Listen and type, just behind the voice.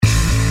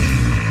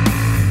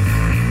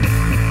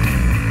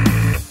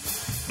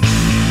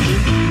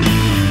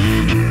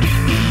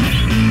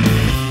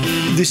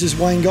This is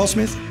Wayne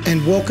Goldsmith,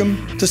 and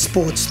welcome to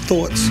Sports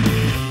Thoughts.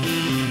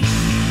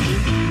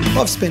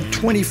 I've spent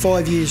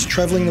 25 years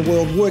travelling the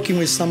world working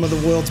with some of the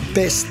world's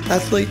best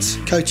athletes,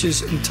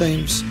 coaches and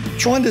teams,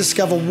 trying to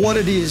discover what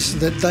it is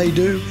that they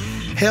do,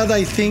 how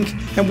they think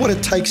and what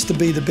it takes to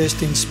be the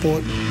best in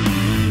sport.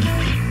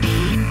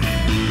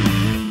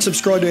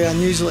 Subscribe to our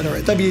newsletter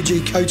at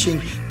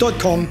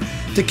wgcoaching.com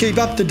to keep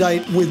up to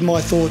date with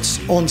my thoughts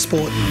on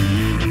sport.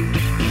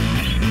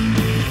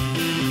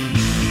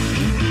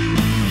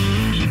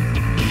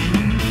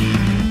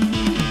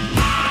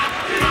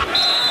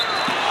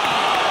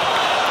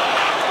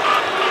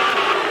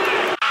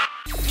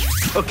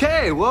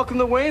 Okay, welcome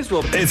to Wayne's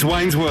World. It's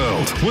Wayne's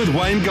World with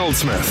Wayne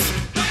Goldsmith.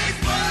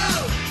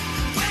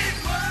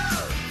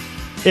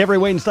 Every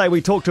Wednesday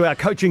we talk to our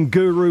coaching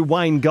guru,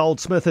 Wayne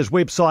Goldsmith. His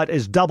website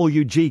is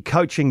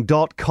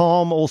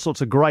wgcoaching.com. All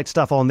sorts of great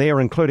stuff on there,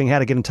 including how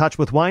to get in touch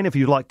with Wayne if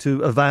you'd like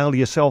to avail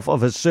yourself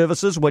of his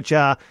services, which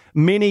are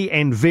many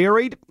and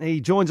varied.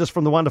 He joins us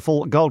from the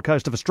wonderful Gold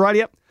Coast of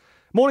Australia.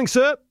 Morning,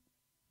 sir.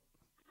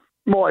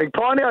 Morning,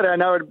 Piney. I don't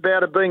know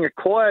about it being a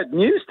quiet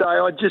news day.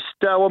 I just,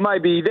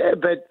 maybe there,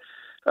 but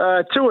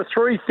two or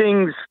three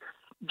things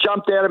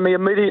jumped out at me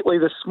immediately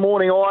this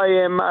morning. I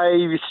am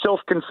a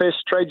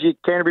self-confessed tragic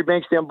Canterbury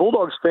Bankstown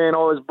Bulldogs fan.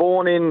 I was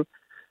born in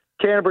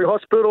Canterbury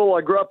Hospital.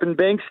 I grew up in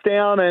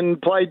Bankstown and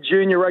played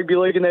junior rugby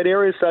league in that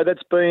area, so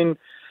that's been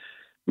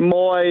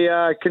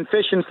my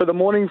confession for the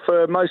morning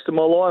for most of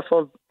my life.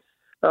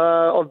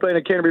 I've been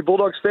a Canterbury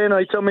Bulldogs fan.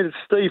 They tell me that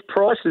Steve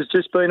Price has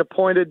just been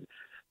appointed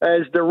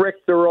as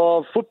Director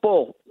of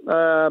Football.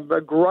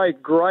 A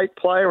great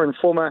player and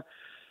former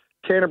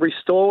Canterbury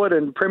stalwart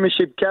and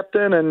premiership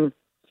captain and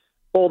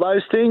all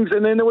those things.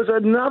 And then there was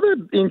another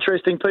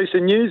interesting piece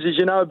of news, as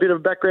you know, a bit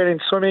of background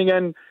in swimming.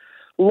 And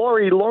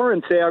Laurie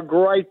Lawrence, our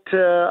great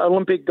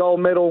Olympic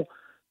gold medal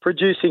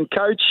producing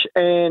coach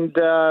and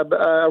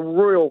a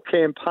real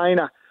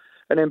campaigner,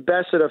 an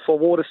ambassador for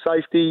water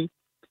safety,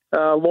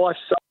 life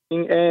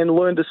saving and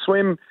learn to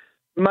swim,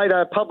 made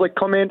a public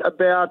comment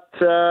about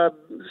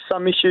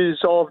some issues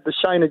of the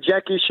Shayna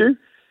Jack issue,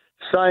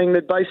 saying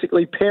that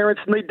basically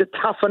parents need to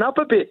toughen up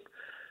a bit.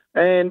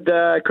 And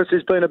because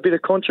there's been a bit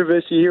of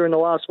controversy here in the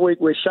last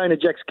week where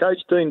Shayna Jack's coach,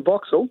 Dean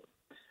Boxall,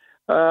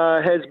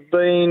 has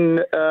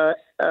been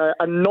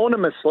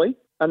anonymously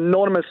and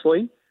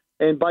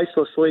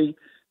baselessly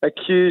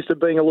accused of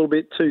being a little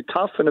bit too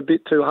tough and a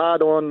bit too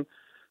hard on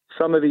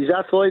some of his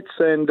athletes.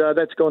 And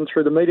that's gone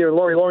through the media. And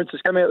Laurie Lawrence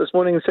has come out this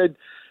morning and said,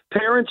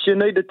 parents, you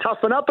need to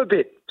toughen up a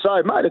bit.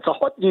 So, mate, it's a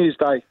hot news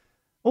day.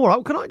 All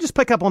right, can I just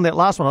pick up on that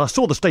last one? I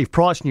saw the Steve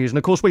Price news, and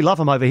of course we love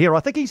him over here.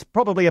 I think he's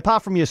probably,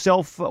 apart from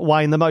yourself,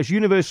 Wayne, the most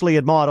universally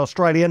admired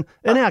Australian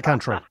in our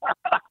country.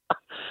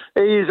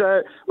 He's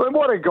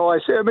what a guy.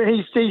 I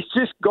mean, he's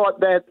just got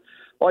that,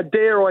 I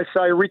dare I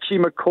say, Richie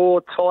McCaw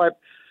type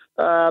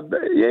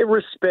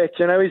respect,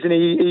 you know, isn't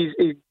he? He's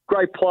a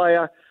great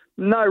player,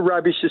 no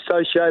rubbish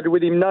associated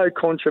with him, no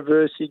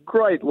controversy,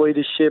 great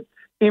leadership,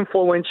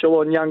 influential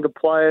on younger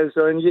players,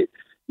 and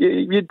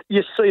you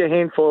see a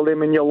handful of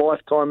them in your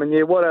lifetime, and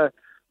what a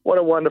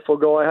wonderful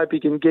guy. I hope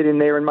he can get in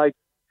there and make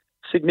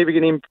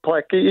significant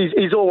impact.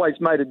 He's always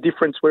made a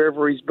difference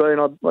wherever he's been.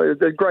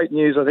 Great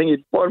news, I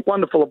think.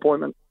 Wonderful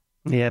appointment.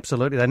 Yeah,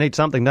 absolutely. They need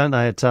something, don't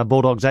they, at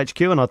Bulldogs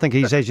HQ? And I think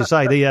he's, as you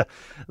say,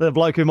 the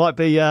bloke who might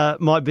be a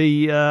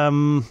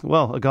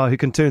guy who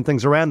can turn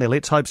things around there.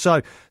 Let's hope so.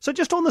 So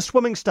just on the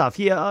swimming stuff,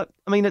 yeah,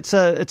 I mean, it's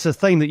a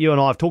theme that you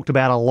and I have talked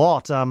about a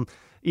lot.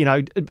 You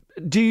know,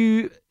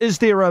 is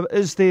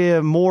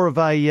there more of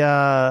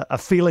a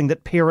feeling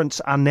that parents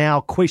are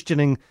now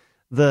questioning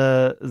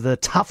the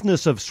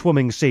toughness of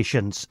swimming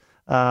sessions?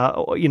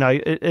 You know,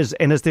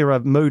 is there a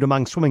mood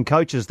among swimming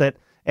coaches that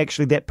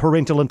actually that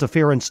parental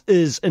interference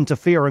is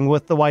interfering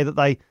with the way that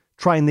they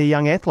train their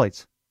young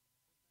athletes?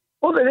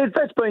 Well,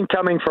 that's been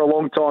coming for a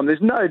long time. There's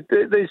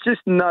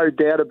just no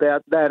doubt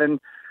about that. And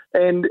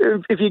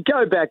if you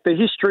go back, the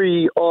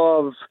history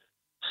of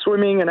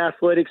swimming and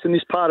athletics in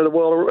this part of the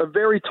world are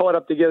very tied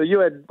up together. You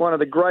had one of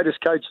the greatest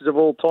coaches of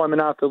all time in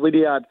Arthur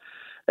Lydiard,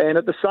 and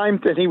at the same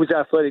time, he was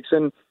athletics,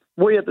 and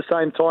we at the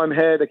same time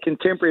had a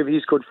contemporary of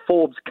his called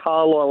Forbes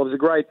Carlyle, who was a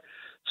great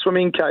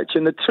swimming coach,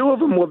 and the two of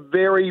them were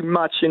very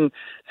much in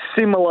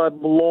similar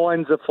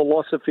lines of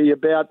philosophy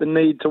about the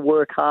need to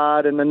work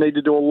hard and the need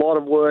to do a lot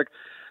of work,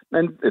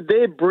 and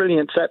their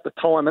brilliance at the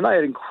time, and they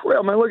had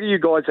incredible. I mean, look at you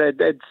guys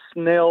had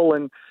Snell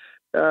and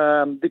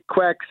the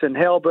Quacks and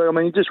Halbert. I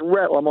mean, you just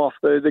rattle them off,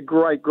 the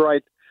great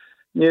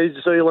New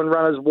Zealand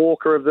runners,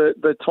 Walker of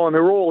the time,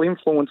 who were all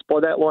influenced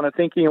by that line of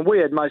thinking. And we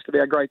had most of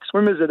our great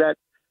swimmers of that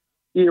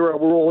era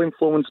were all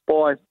influenced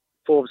by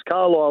Forbes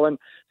Carlyle. And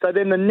so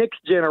then the next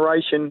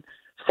generation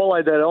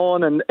followed that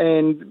on, and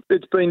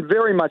it's been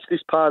very much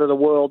this part of the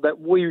world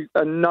that we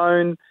are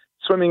known,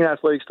 swimming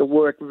athletes, to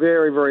work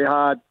very, very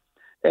hard.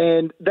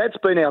 And that's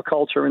been our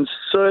culture, and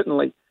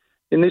certainly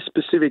in this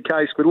specific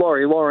case with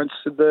Laurie Lawrence,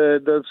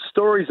 the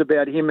stories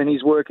about him and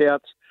his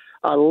workouts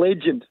are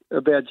legend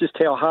about just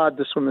how hard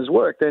the swimmers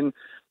worked. And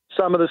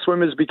some of the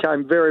swimmers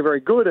became very, very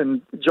good,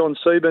 and John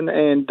Seaborn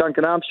and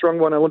Duncan Armstrong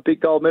won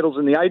Olympic gold medals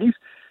in the 80s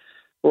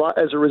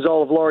as a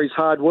result of Laurie's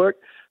hard work.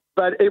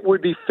 But it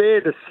would be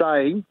fair to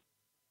say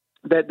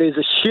that there's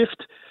a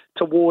shift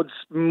towards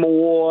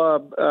more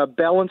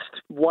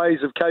balanced ways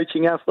of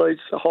coaching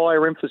athletes, a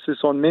higher emphasis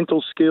on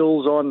mental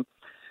skills, on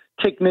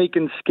technique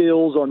and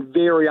skills, on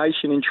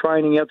variation in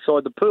training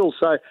outside the pool.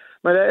 So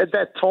at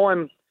that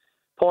time,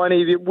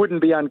 Piney, it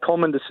wouldn't be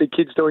uncommon to see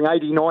kids doing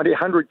 80, 90,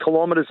 100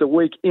 kilometres a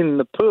week in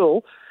the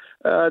pool.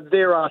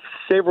 There are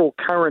several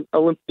current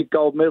Olympic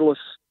gold medalists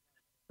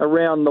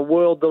around the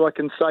world that I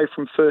can say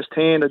from first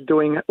hand are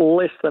doing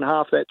less than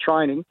half that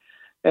training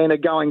and are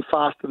going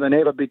faster than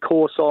ever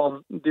because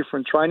of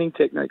different training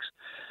techniques.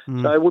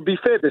 So it would be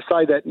fair to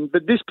say that.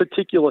 But this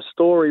particular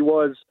story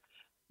was,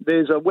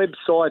 there's a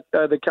website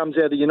that comes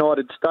out of the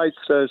United States,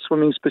 a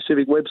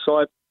swimming-specific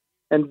website,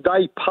 and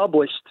they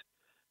published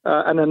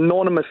an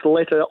anonymous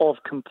letter of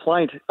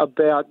complaint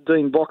about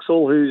Dean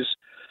Boxall, who's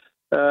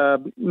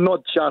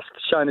not just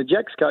Shona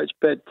Jack's coach,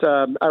 but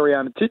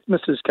Ariarne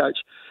Titmus's coach,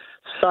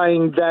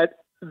 saying that,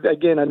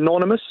 again,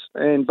 anonymous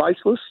and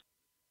baseless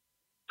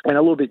and a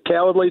little bit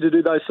cowardly to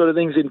do those sort of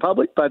things in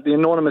public, but the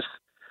anonymous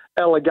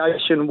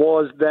allegation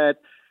was that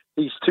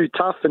he's too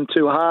tough and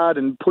too hard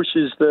and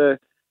pushes the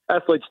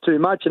athletes too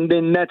much, and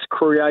then that's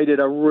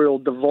created a real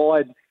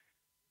divide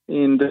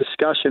in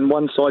discussion.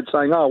 One side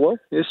saying, oh, well,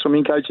 yes,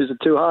 swimming coaches are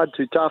too hard,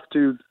 too tough,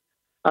 too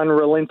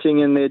unrelenting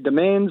in their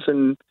demands,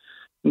 and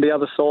the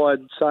other side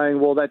saying,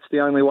 well, that's the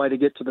only way to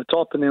get to the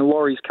top. And then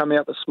Laurie's come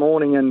out this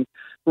morning and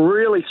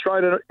really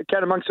thrown a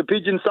cat amongst the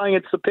pigeons, saying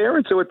it's the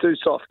parents who are too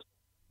soft.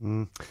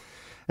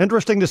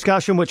 Interesting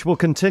discussion, which will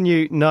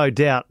continue, no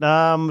doubt.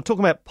 Talking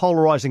about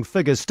polarising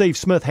figures, Steve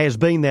Smith has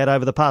been that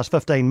over the past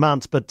 15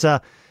 months, but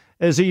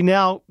is he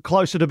now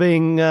closer to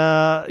being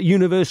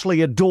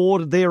universally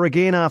adored there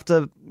again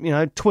after,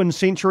 twin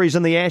centuries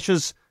in the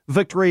Ashes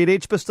victory at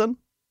Edgbaston?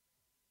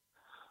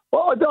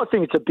 Well, I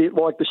think it's a bit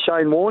like the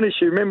Shane Warne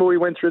issue. Remember, we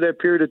went through that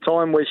period of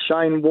time where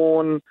Shane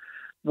Warne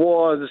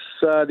was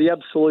the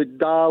absolute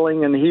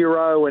darling and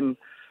hero and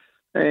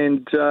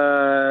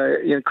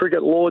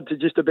cricket lord to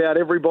just about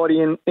everybody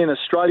in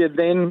Australia.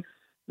 Then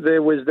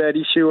there was that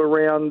issue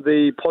around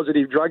the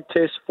positive drug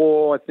test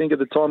for, I think at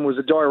the time, was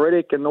a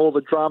diuretic, and all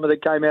the drama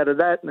that came out of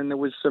that. And then there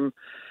was some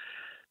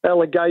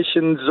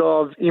allegations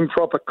of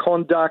improper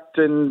conduct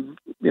and,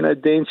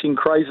 dancing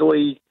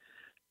crazily,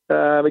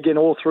 again,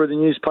 all through the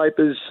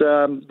newspapers,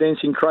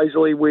 dancing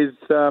crazily with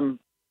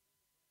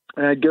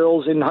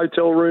girls in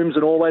hotel rooms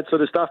and all that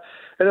sort of stuff.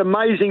 And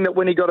amazing that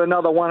when he got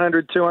another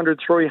 100, 200,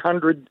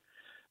 300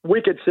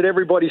 wickets, that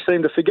everybody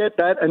seemed to forget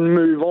that and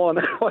move on.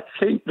 I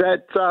think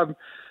that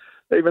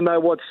even though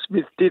what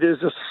Smith did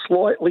is a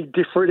slightly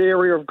different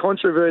area of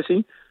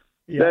controversy,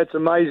 that's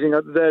amazing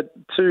that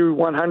 2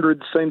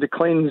 100s seem to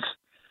cleanse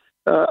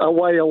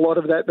away a lot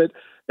of that. But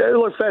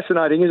look,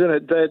 fascinating, isn't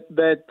it?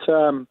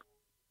 That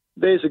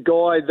there's a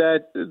guy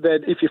that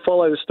if you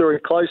follow the story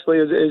closely,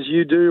 as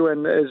you do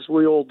and as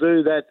we all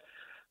do, that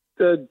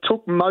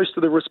took most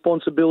of the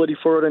responsibility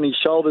for it on his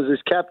shoulders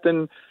as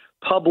captain.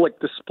 Public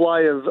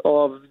display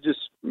of just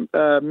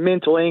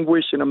mental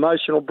anguish and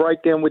emotional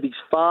breakdown with his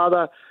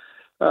father.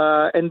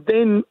 And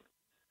then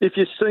if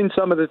you've seen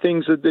some of the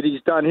things that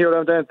he's done here,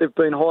 I don't know if they've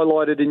been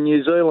highlighted in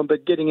New Zealand,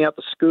 but getting out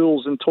to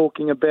schools and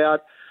talking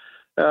about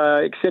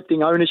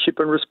accepting ownership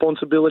and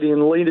responsibility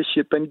and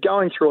leadership and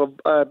going through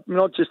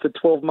not just a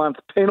 12-month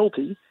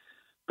penalty,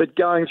 but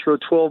going through a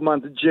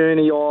 12-month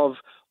journey of,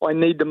 I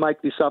need to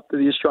make this up to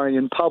the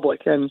Australian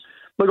public. And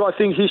look, I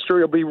think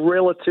history will be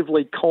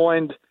relatively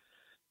kind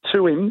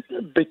to him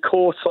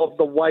because of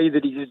the way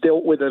that he's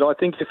dealt with it. I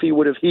think if he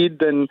would have hid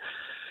and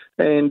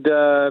had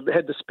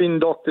the spin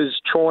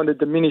doctors trying to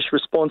diminish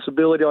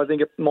responsibility, I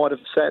think it might have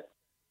sat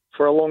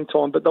for a long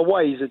time. But the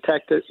way he's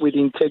attacked it with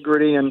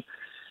integrity and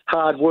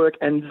hard work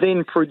and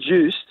then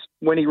produced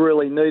when he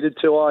really needed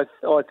to,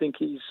 I think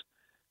he's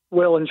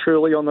well and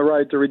truly on the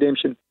road to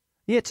redemption.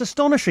 Yeah, it's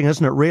astonishing,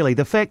 isn't it, really?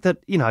 The fact that,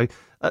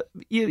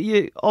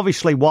 you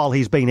obviously, while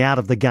he's been out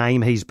of the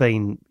game, he's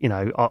been,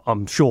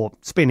 I'm sure,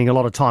 spending a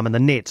lot of time in the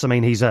nets. I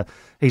mean, he's a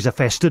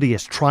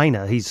fastidious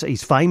trainer.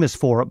 He's famous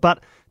for it.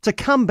 But to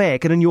come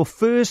back and in your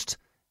first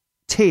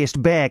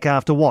test back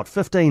after,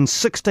 15,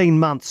 16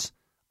 months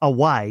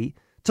away,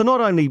 to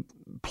not only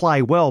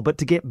play well, but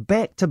to get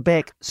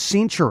back-to-back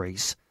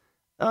centuries,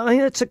 I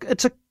mean,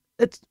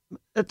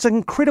 it's an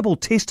incredible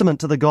testament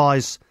to the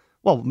guy's,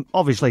 well,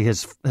 obviously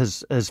his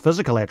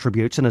physical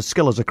attributes and his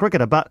skill as a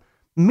cricketer, but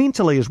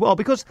mentally as well,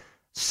 because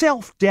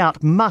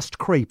self-doubt must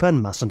creep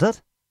in, mustn't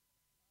it?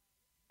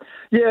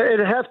 Yeah,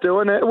 it'd have to.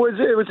 And it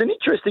was an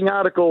interesting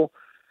article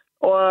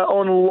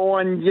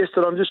online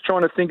yesterday. I'm just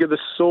trying to think of the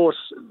source.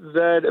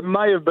 That it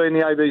may have been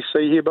the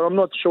ABC here, but I'm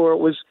not sure. It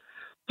was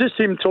just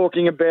him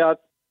talking about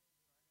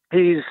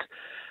his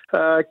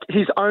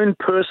own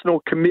personal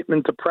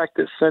commitment to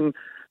practice. And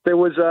there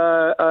was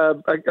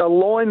a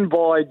line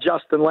by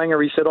Justin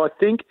Langer. He said, I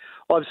think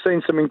I've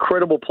seen some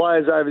incredible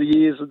players over the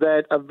years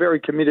that are very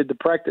committed to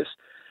practice.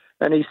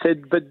 And he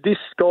said, but this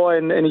guy,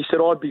 and he said,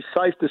 I'd be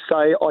safe to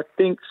say, I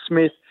think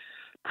Smith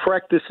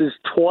practices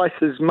twice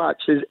as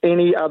much as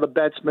any other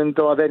batsman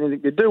that I've had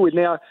anything to do with.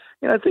 Now,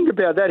 think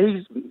about that.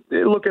 He's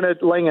looking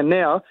at Langer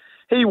now.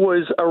 He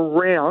was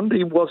around.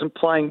 He wasn't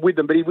playing with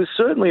them, but he was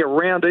certainly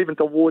around even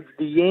towards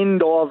the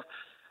end of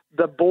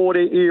the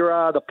Border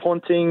era, the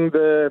Ponting,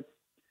 the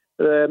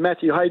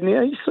Matthew Hayden.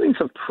 He's seen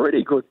some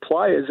pretty good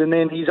players, and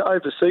then his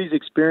overseas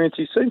experience.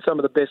 He's seen some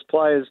of the best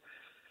players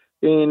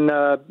in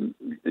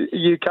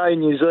UK,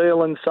 New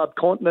Zealand,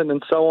 subcontinent,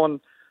 and so on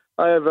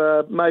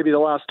over maybe the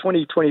last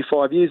 20,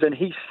 25 years. And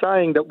he's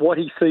saying that what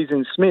he sees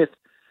in Smith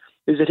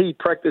is that he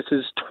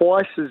practices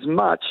twice as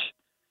much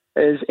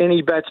as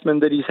any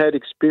batsman that he's had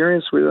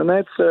experience with. And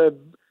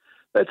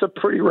that's a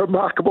pretty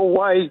remarkable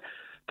way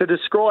to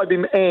describe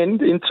him.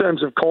 And in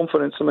terms of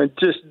confidence,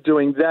 just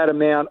doing that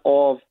amount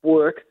of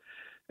work.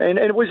 And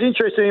it was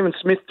interesting, even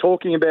Smith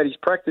talking about his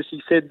practice,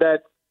 he said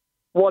that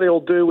what he'll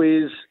do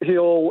is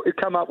he'll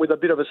come up with a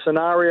bit of a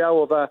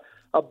scenario of a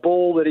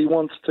ball that he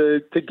wants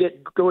to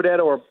get good at,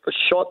 or a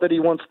shot that he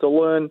wants to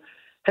learn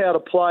how to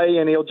play,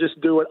 and he'll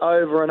just do it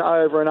over and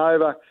over and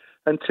over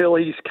until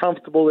he's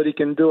comfortable that he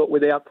can do it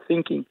without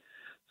thinking.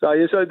 So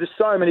there's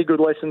so many good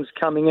lessons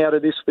coming out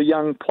of this for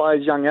young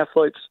players, young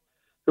athletes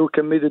who are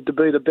committed to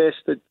be the best,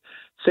 that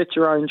set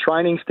your own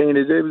training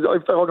standards.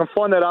 If I can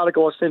find that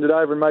article, I'll send it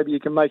over and maybe you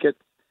can make it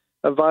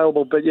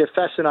available. But yeah,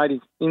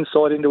 fascinating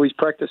insight into his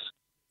practice.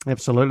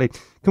 Absolutely.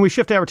 Can we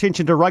shift our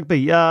attention to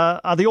rugby?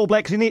 Are the All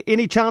Blacks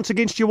any chance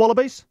against you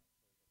Wallabies?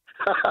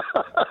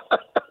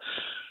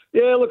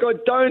 Yeah, look, I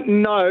don't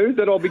know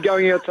that I'll be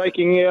going out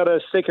taking out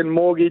a second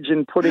mortgage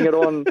and putting it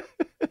on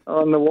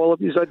the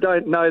Wallabies. I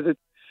don't know that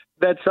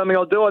that's something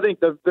I'll do. I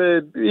think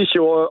the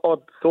issue I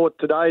thought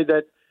today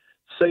that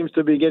seems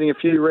to be getting a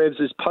few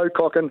revs is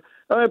Pocock. And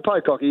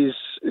Pocock he's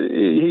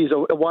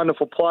a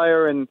wonderful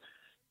player and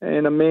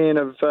a man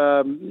of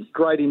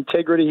great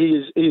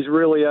integrity. He's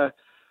really a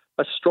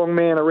strong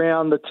man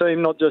around the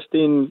team, not just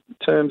in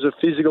terms of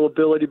physical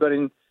ability, but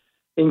in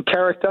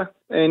character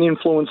and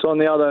influence on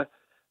the other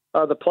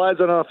players. I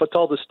don't know if I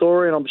told the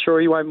story, and I'm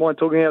sure he won't mind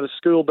talking out of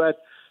school, but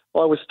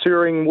I was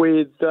touring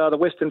with the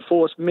Western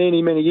Force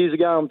many, many years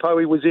ago, and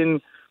Poey was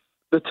in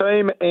the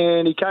team,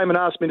 and he came and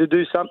asked me to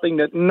do something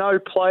that no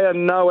player,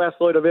 no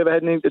athlete I've ever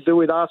had anything to do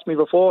with asked me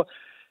before.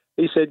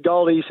 He said,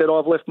 Goldie,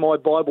 I've left my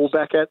Bible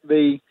back at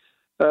the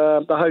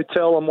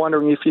hotel. I'm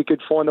wondering if you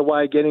could find a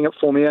way of getting it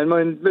for me. I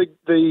mean,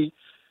 the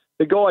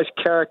guy's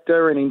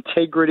character and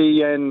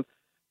integrity and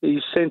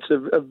his sense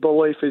of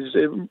belief is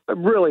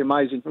really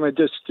amazing. I mean,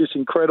 just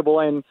incredible,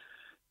 and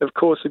of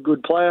course a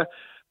good player.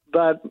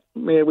 But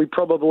yeah, we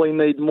probably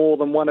need more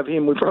than one of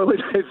him. We probably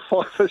need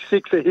 5 or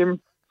 6 of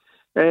him.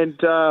 And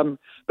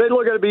but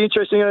look, it'll be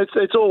interesting.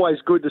 It's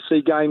always good to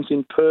see games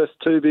in Perth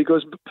too,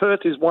 because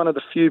Perth is one of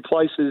the few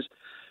places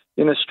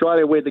in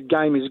Australia where the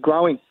game is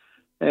growing.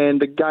 And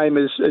the game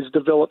has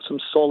developed some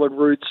solid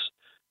roots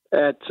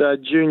at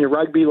junior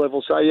rugby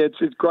level. So, yeah,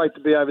 it's great to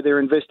be over there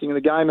investing in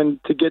the game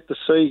and to get to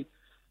see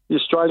the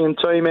Australian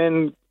team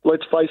and,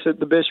 let's face it,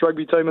 the best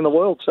rugby team in the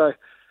world. So,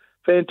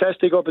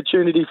 fantastic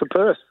opportunity for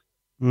Perth.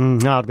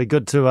 No, it'd be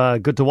good to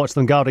watch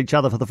them go at each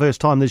other for the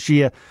first time this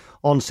year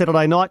on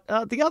Saturday night.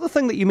 The other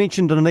thing that you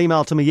mentioned in an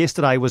email to me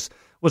yesterday was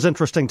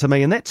interesting to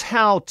me, and that's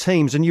how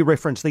teams, and you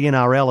referenced the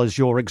NRL as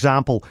your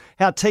example,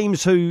 how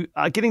teams who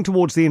are getting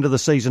towards the end of the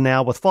season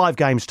now with 5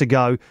 games to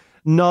go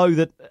know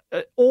that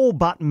all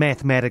but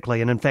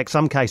mathematically, and in fact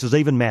some cases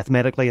even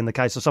mathematically in the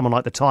case of someone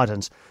like the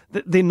Titans,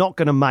 they're not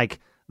going to make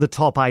the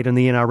top 8 in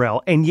the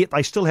NRL, and yet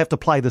they still have to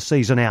play the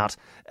season out.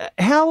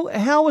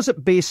 How is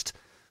it best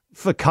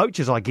for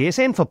coaches, I guess,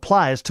 and for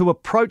players to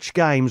approach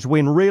games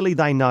when really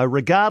they know,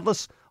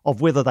 regardless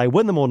of whether they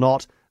win them or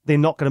not, they're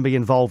not going to be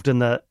involved in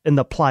the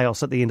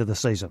playoffs at the end of the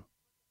season?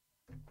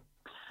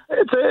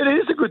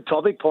 It is a good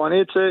topic,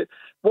 Piney.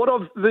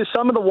 There's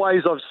some of the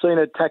ways I've seen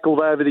it tackled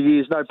over the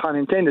years, no pun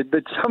intended,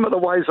 but some of the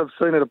ways I've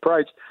seen it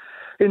approached.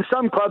 In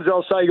some clubs,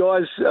 I'll say,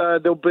 guys,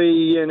 there'll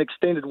be an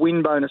extended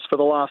win bonus for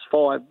the last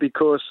 5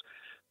 because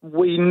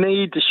we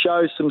need to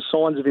show some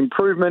signs of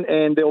improvement,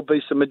 and there'll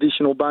be some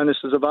additional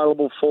bonuses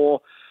available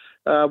for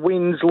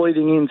wins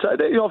leading in. So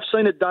I've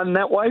seen it done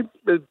that way.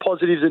 The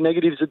positives and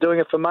negatives are doing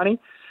it for money.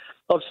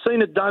 I've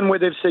seen it done where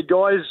they've said,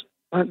 guys,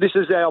 this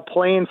is our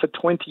plan for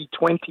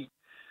 2020.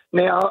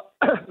 Now,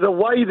 the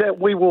way that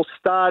we will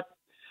start,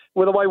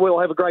 the way we'll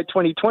have a great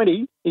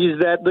 2020 is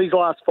that these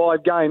last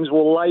 5 games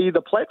will lay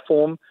the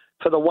platform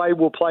for the way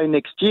we'll play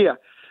next year.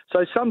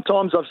 So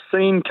sometimes I've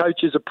seen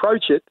coaches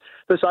approach it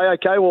to say,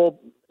 okay, well,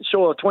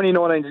 sure,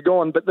 2019's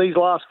gone, but these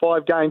last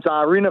 5 games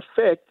are in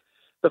effect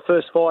the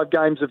first 5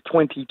 games of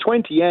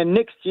 2020. And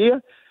next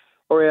year,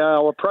 or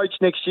our approach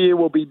next year,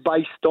 will be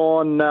based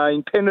on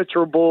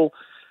impenetrable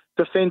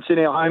defence in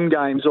our home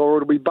games, or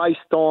it'll be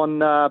based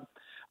on a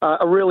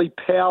really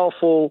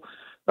powerful,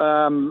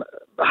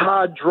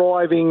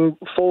 hard-driving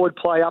forward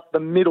play up the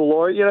middle.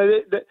 Or,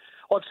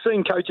 I've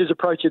seen coaches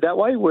approach it that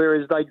way,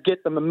 whereas they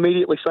get them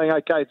immediately saying,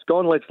 okay, it's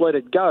gone, let's let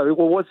it go.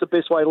 Well, what's the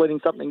best way of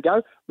letting something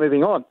go?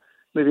 Moving on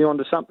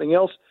to something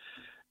else.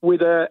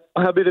 with a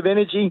bit of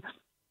energy.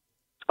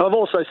 I've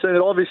also seen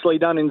it obviously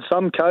done in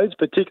some codes,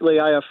 particularly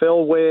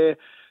AFL, where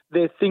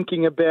they're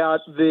thinking about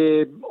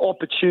their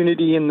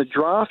opportunity in the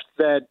draft,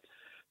 that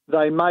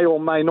they may or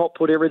may not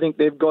put everything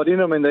they've got in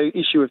them. And the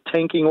issue of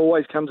tanking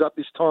always comes up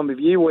this time of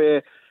year,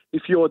 where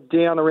if you're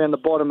down around the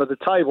bottom of the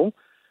table,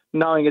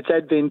 knowing it's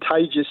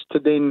advantageous to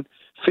then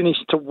finish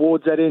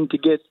towards that end to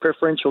get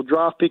preferential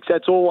draft picks,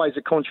 that's always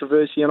a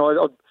controversy. And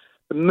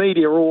the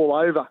media are all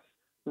over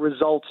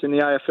results in the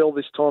AFL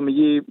this time of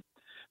year,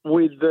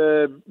 with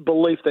the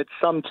belief that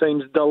some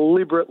teams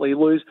deliberately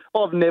lose.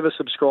 I've never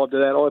subscribed to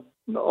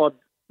that.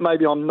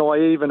 Maybe I'm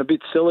naive and a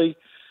bit silly,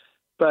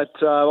 but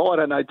I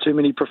don't know too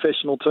many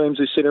professional teams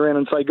who sit around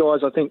and say, guys,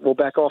 I think we'll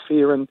back off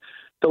here and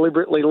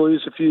deliberately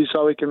lose a few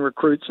so we can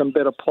recruit some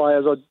better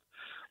players.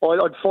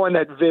 I'd find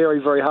that very,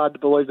 very hard to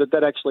believe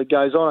that actually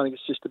goes on. I think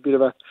it's just a bit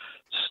of a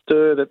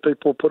stir that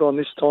people put on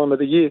this time of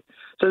the year.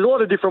 So there's a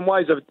lot of different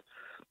ways of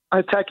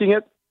attacking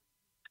it,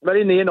 but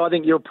in the end, I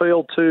think you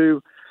appeal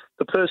to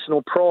the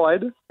personal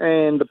pride,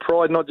 and the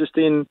pride not just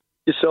in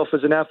yourself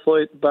as an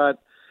athlete,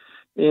 but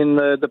in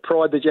the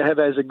pride that you have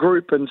as a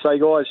group, and say,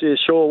 guys, yeah,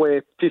 sure,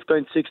 we're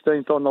 15th,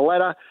 16th on the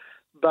ladder,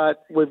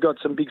 but we've got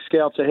some big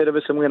scouts ahead of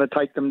us and we're going to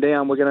take them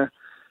down. We're going to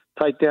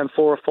take down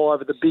 4 or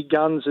 5 of the big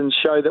guns and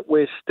show that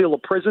we're still a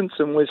presence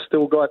and we've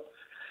still got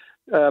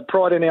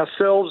pride in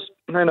ourselves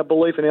and a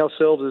belief in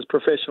ourselves as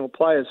professional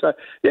players. So,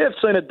 yeah, I've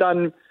seen it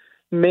done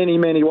many,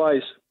 many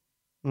ways.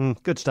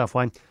 Good stuff,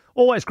 Wayne.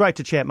 Always great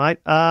to chat, mate.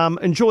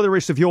 Enjoy the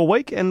rest of your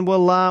week, and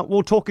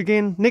we'll talk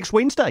again next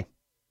Wednesday.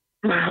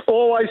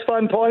 Always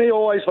fun, Piney,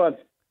 always fun.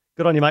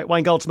 Good on you, mate.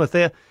 Wayne Goldsmith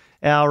there,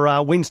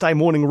 our Wednesday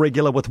morning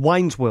regular with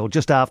Wayne's World,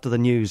 just after the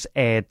news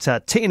at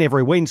 10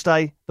 every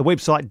Wednesday. The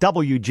website,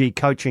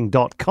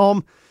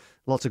 wgcoaching.com.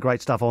 Lots of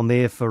great stuff on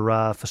there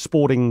for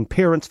sporting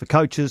parents, for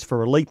coaches,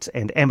 for elite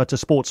and amateur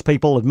sports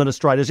people,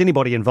 administrators,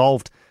 anybody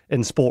involved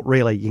in sport,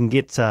 really. You can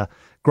get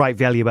great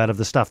value out of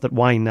the stuff that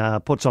Wayne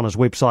puts on his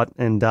website,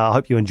 and I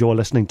hope you enjoy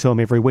listening to him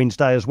every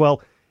Wednesday as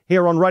well.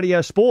 Here on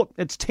Radio Sport,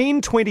 it's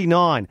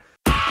 10:29.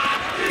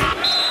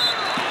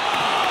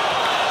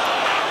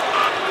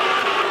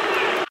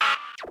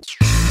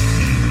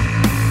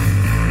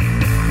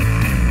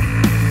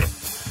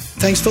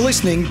 Thanks for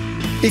listening.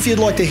 If you'd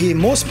like to hear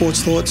more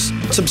sports thoughts,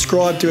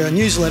 subscribe to our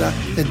newsletter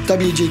at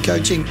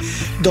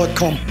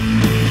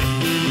wgcoaching.com.